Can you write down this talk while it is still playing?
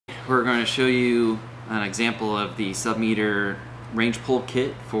we're going to show you an example of the Submeter range pull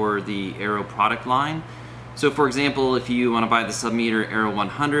kit for the Arrow product line. So for example, if you want to buy the Submeter Arrow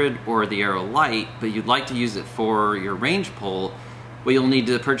 100 or the Arrow Lite, but you'd like to use it for your range pull, what you'll need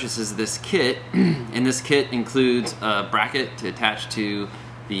to purchase is this kit, and this kit includes a bracket to attach to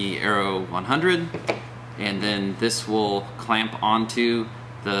the Arrow 100, and then this will clamp onto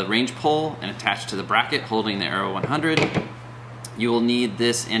the range pole and attach to the bracket holding the Arrow 100. You will need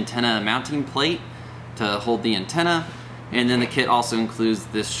this antenna mounting plate to hold the antenna, and then the kit also includes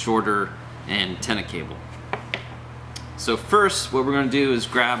this shorter antenna cable. So first, what we're going to do is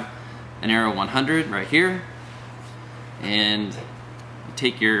grab an Arrow 100 right here, and you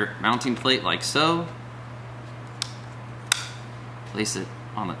take your mounting plate like so, place it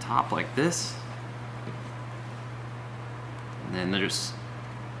on the top like this, and then there's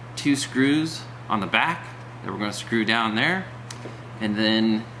 2 screws on the back that we're going to screw down there. And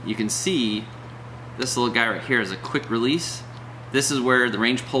then you can see this little guy right here is a quick release. This is where the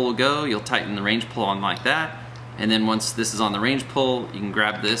range pull will go. You'll tighten the range pull on like that, and then once this is on the range pull, you can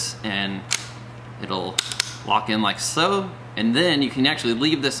grab this and it'll lock in like so. And then you can actually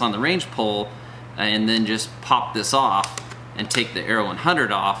leave this on the range pull and then just pop this off and take the Arrow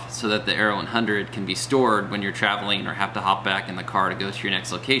 100 off, so that the Arrow 100 can be stored when you're traveling or have to hop back in the car to go to your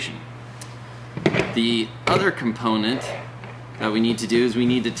next location. The other component that we need to do is we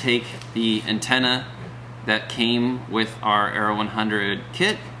need to take the antenna that came with our Arrow 100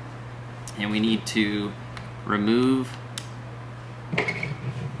 kit, and we need to remove the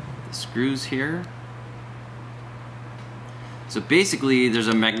screws here. So basically there's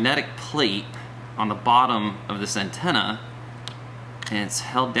a magnetic plate on the bottom of this antenna, and it's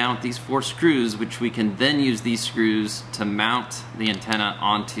held down with these 4 screws, which we can then use these screws to mount the antenna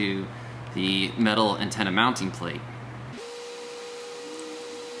onto the metal antenna mounting plate.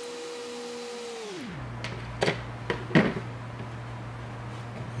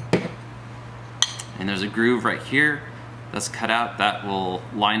 And there's a groove right here that's cut out that will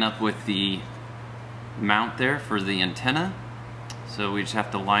line up with the mount there for the antenna. So we just have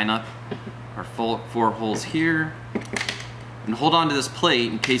to line up our 4 holes here and hold on to this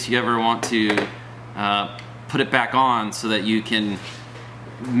plate in case you ever want to put it back on, so that you can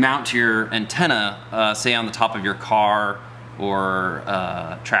mount your antenna, say on the top of your car or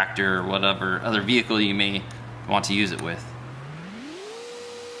tractor or whatever other vehicle you may want to use it with.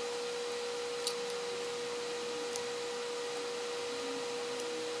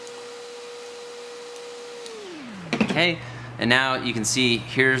 Okay, and now you can see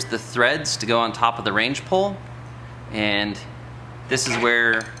here's the threads to go on top of the range pole, and this is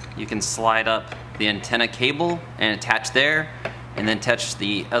where you can slide up the antenna cable and attach there, and then attach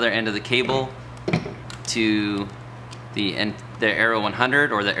the other end of the cable to the Arrow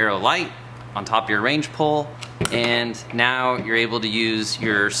 100 or the Arrow Lite on top of your range pole, and now you're able to use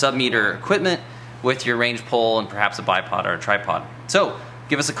your Submeter equipment with your range pole and perhaps a bipod or a tripod. So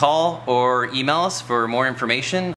give us a call or email us for more information.